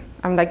easy.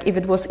 I'm like, if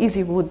it was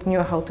easy, we would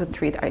know how to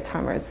treat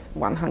Alzheimer's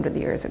 100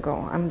 years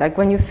ago. I'm like,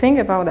 when you think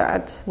about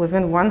that,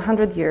 within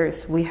 100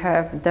 years, we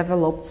have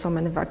developed so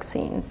many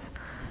vaccines.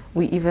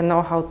 We even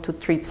know how to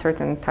treat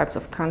certain types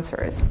of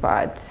cancers.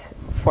 But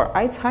for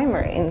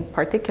Alzheimer in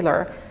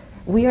particular,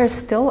 we are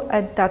still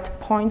at that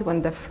point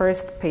when the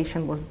first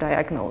patient was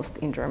diagnosed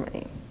in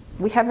Germany.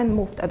 We haven't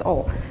moved at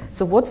all.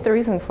 So what's the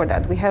reason for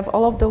that? We have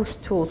all of those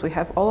tools, we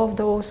have all of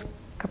those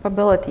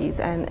capabilities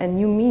and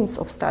new means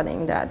of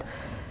studying that.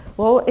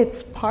 Well,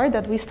 it's part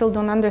that we still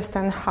don't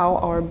understand how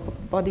our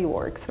body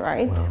works,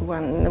 right?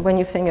 Wow. When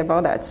you think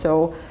about that.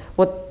 So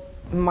what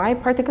my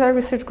particular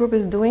research group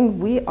is doing,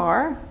 we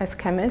are, as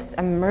chemists,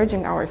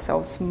 immersing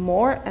ourselves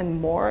more and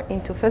more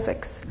into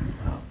physics.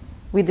 Wow.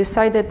 We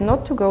decided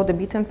not to go the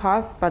beaten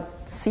path, but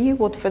see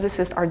what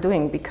physicists are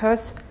doing,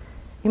 because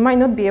you might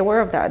not be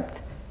aware of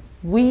that.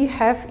 We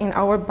have in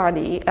our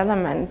body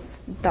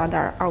elements that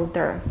are out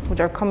there, which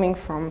are coming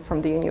from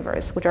the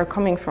universe, which are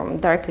coming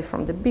directly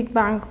from the Big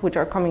Bang, which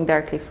are coming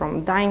directly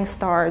from dying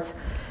stars,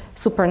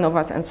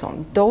 supernovas, and so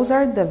on. Those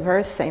are the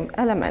very same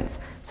elements.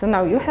 So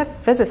now you have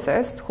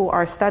physicists who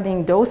are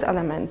studying those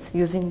elements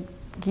using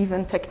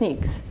given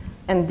techniques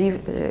and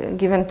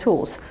given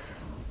tools.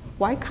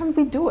 Why can't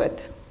we do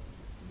it?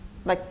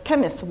 Like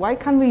chemists, why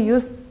can't we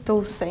use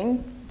the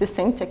same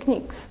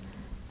techniques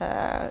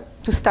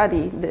to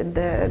study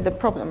the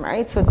problem,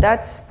 right? So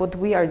that's what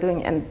we are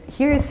doing. And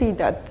here you see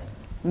that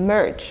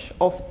merge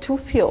of two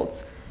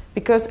fields,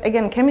 because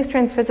again, chemistry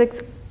and physics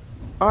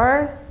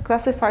are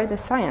classified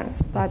as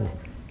science, but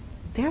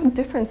they have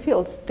different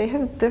fields, they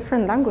have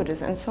different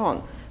languages and so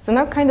on. So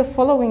now kind of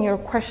following your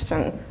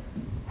question,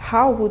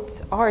 how would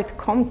art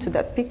come to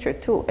that picture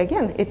too?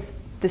 Again, it's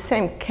the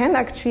same. Can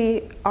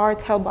actually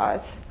art help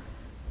us?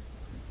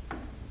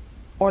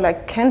 Or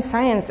like, can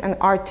science and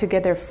art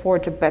together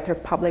forge a better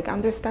public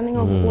understanding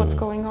of what's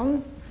going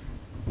on?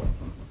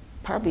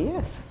 Probably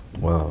yes.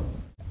 Wow.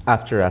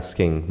 After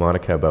asking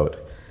Monika about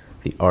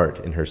the art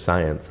in her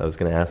science, I was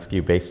going to ask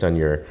you, based on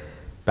your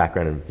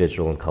background in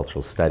visual and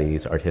cultural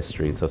studies, art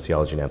history,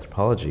 sociology, and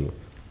anthropology,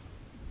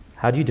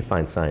 how do you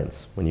define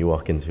science when you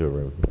walk into a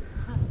room?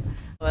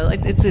 Well,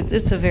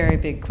 it's a very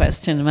big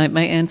question.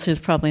 My answer is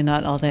probably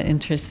not all that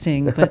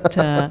interesting, but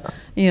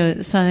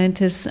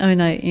scientists. I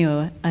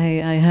mean,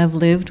 I have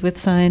lived with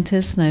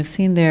scientists, and I've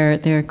seen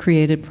their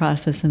creative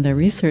process and their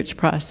research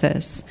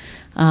process,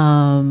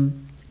 and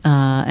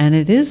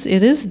it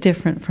is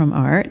different from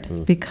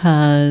art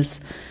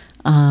because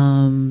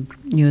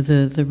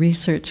the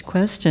research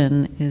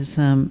question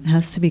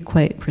has to be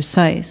quite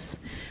precise,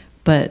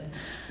 but.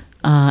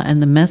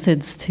 And the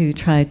methods to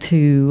try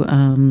to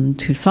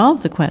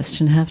solve the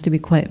question have to be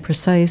quite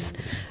precise,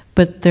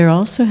 but there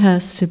also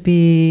has to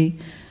be,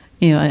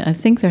 I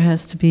think there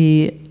has to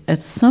be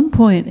at some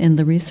point in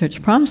the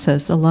research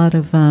process a lot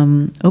of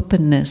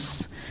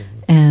openness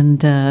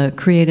and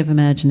creative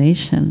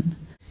imagination.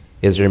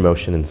 Is there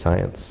emotion in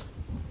science?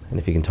 And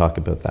if you can talk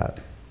about that.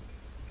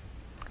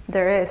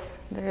 There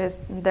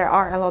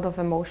are a lot of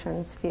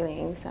emotions,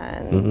 feelings,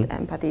 and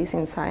empathies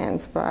in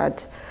science,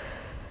 but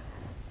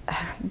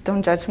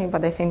don't judge me,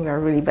 but I think we are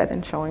really bad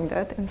in showing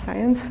that in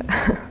science.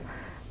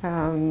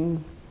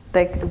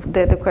 Like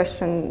the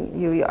question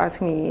you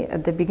asked me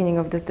at the beginning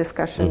of this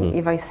discussion,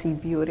 if I see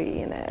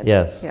beauty in it.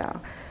 Yes. Yeah.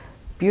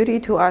 Beauty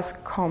to us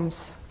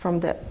comes from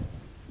the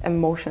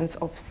emotions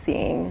of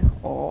seeing,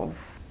 of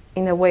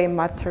in a way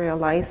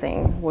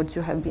materializing what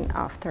you have been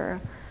after,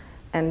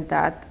 and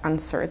that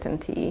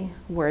uncertainty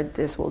where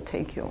this will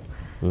take you.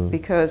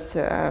 Because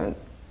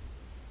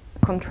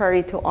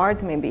contrary to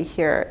art, maybe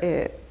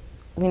here,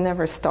 we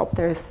never stop.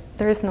 There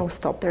is no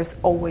stop. There's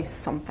always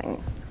something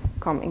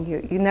coming.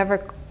 You never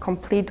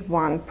complete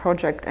one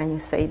project and you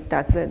say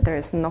that's it. There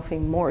is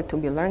nothing more to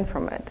be learned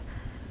from it.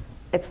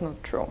 It's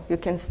not true. You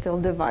can still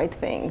divide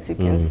things. You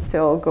can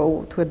still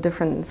go to a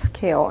different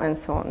scale and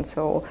so on.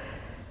 So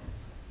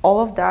all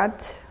of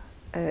that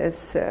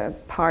is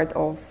part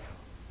of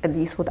at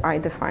least what I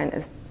define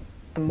as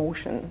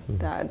emotion.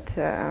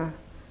 That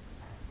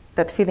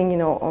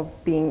feeling, of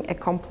being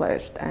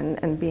accomplished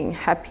and being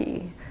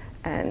happy.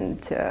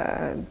 And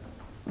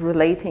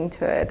relating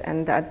to it,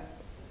 and that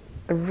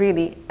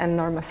really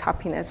enormous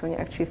happiness when you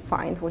actually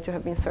find what you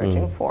have been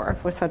searching for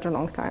such a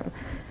long time.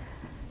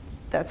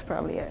 That's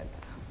probably it.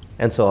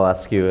 And so I'll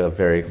ask you a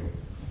very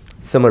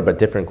similar but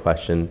different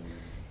question.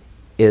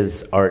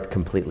 Is art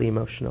completely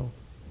emotional?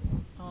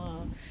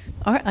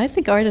 I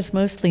think art is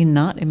mostly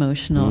not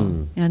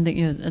emotional. And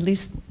at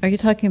least, are you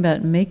talking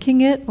about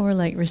making it or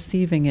like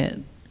receiving it?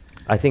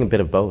 I think a bit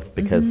of both,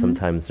 because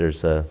sometimes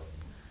there's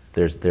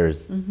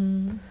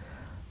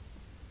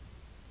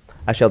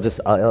Actually,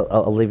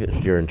 I'll leave it to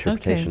your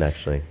interpretation. Okay.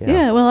 Actually,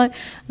 yeah. Well,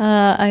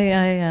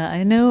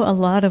 I know a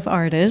lot of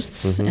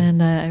artists,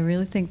 and I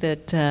really think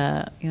that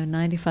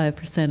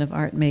 95% of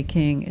art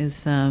making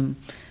is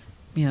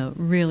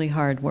really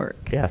hard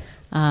work. Yes.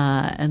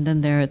 And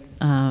then there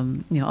are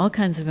all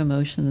kinds of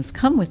emotions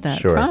come with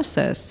that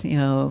process.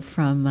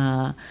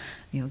 From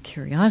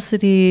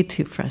curiosity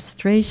to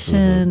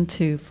frustration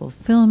to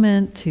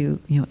fulfillment to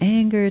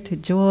anger to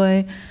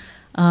joy.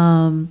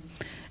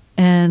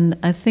 And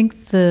I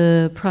think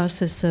the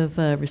process of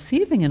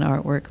receiving an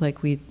artwork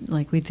like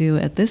we do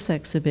at this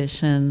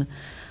exhibition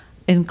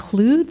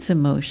includes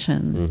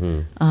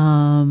emotion.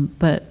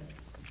 But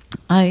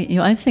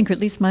I think, or at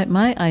least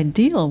my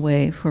ideal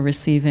way for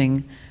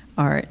receiving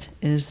art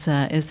is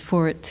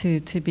for it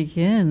to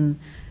begin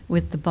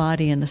with the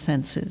body and the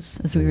senses,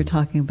 as we were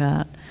talking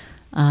about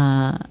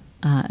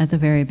at the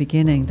very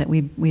beginning. That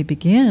we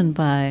begin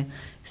by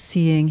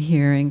seeing,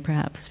 hearing,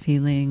 perhaps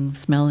feeling,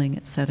 smelling,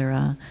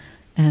 etc.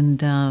 And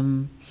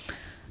then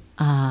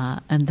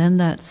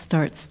that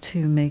starts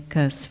to make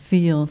us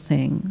feel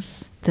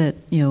things that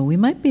we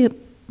might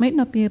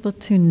not be able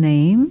to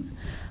name,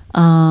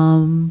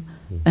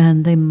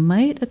 and they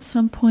might at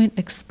some point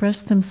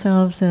express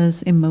themselves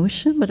as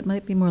emotion, but it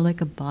might be more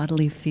like a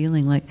bodily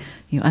feeling, like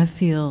I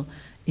feel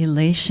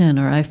elation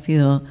or I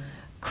feel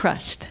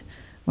crushed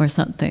or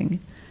something.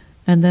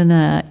 And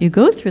then you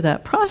go through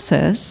that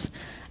process,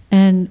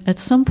 and at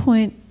some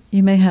point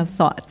you may have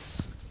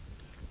thoughts.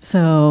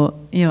 So,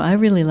 I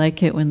really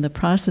like it when the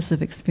process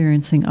of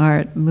experiencing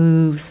art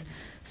moves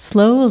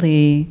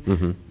slowly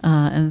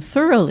and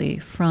thoroughly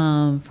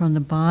from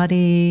the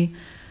body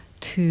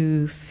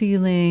to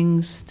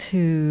feelings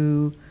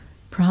to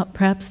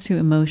perhaps to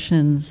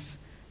emotions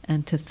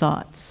and to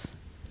thoughts.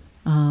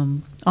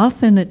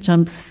 Often it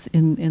jumps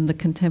in the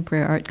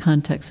contemporary art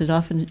context. It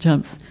often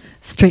jumps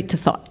straight to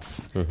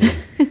thoughts,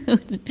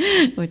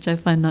 which I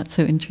find not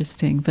so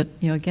interesting. But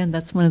again,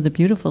 that's one of the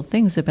beautiful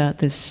things about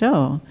this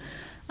show.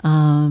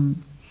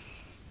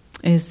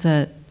 Is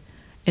that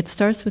it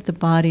starts with the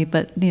body,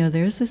 but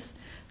there's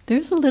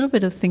a little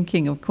bit of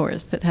thinking, of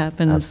course, that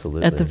happens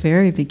at the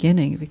very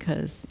beginning,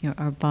 because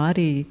our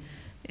body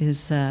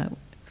is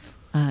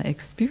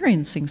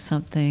experiencing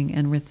something,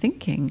 and we're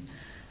thinking,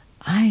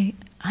 I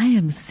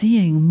am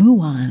seeing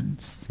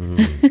muons.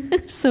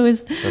 So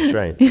that's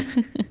right.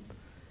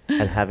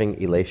 And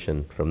having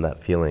elation from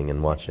that feeling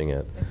and watching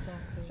it.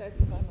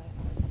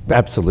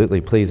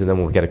 Absolutely, please, and then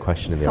we'll get a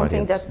question in the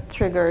audience. Something that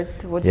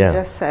triggered what you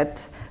just said.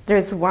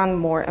 There's one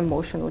more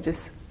emotion which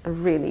is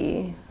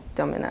really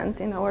dominant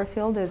in our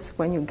field, is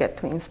when you get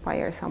to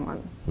inspire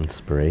someone.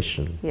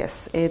 Inspiration.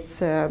 Yes,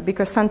 it's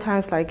because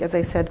sometimes, like as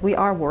I said, we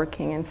are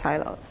working in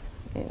silos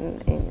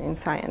in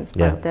science,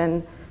 but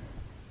then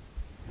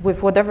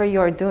with whatever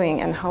you're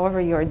doing and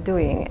however you're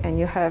doing, and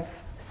you have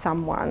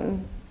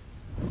someone,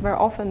 we're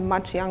often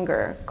much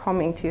younger,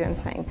 coming to you and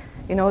saying,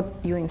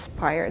 you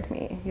inspired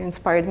me. You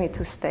inspired me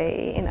to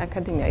stay in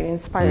academia. You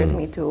inspired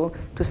me to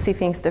see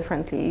things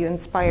differently. You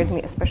inspired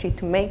me especially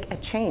to make a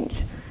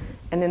change.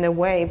 And in a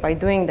way, by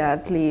doing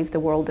that, leave the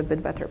world a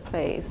bit better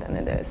place than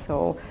it is.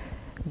 So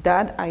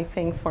that, I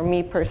think, for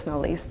me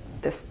personally, is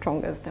the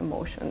strongest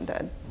emotion.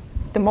 That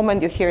the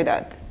moment you hear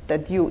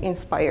that you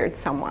inspired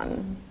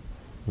someone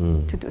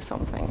to do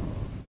something.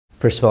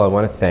 First of all, I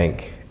want to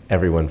thank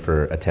everyone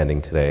for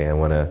attending today. I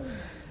want to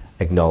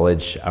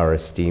acknowledge our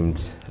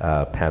esteemed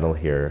panel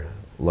here,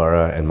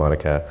 Laura and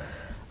Monika.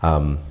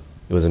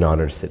 It was an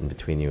honor to sit in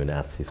between you and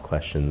ask these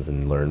questions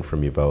and learn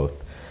from you both.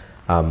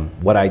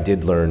 What I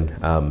did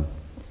learn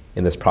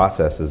in this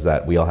process is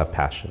that we all have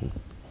passion.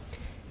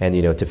 And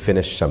to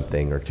finish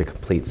something or to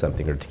complete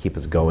something or to keep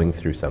us going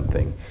through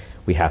something,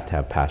 we have to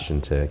have passion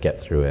to get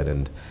through it.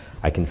 And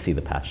I can see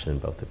the passion in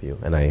both of you.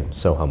 And I am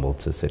so humbled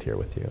to sit here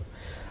with you.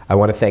 I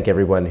want to thank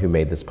everyone who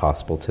made this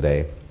possible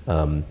today.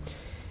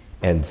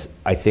 And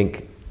I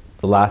think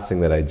the last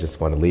thing that I just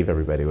want to leave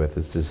everybody with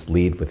is just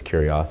lead with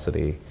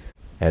curiosity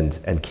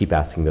and keep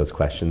asking those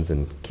questions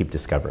and keep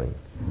discovering.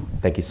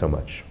 Thank you so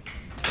much.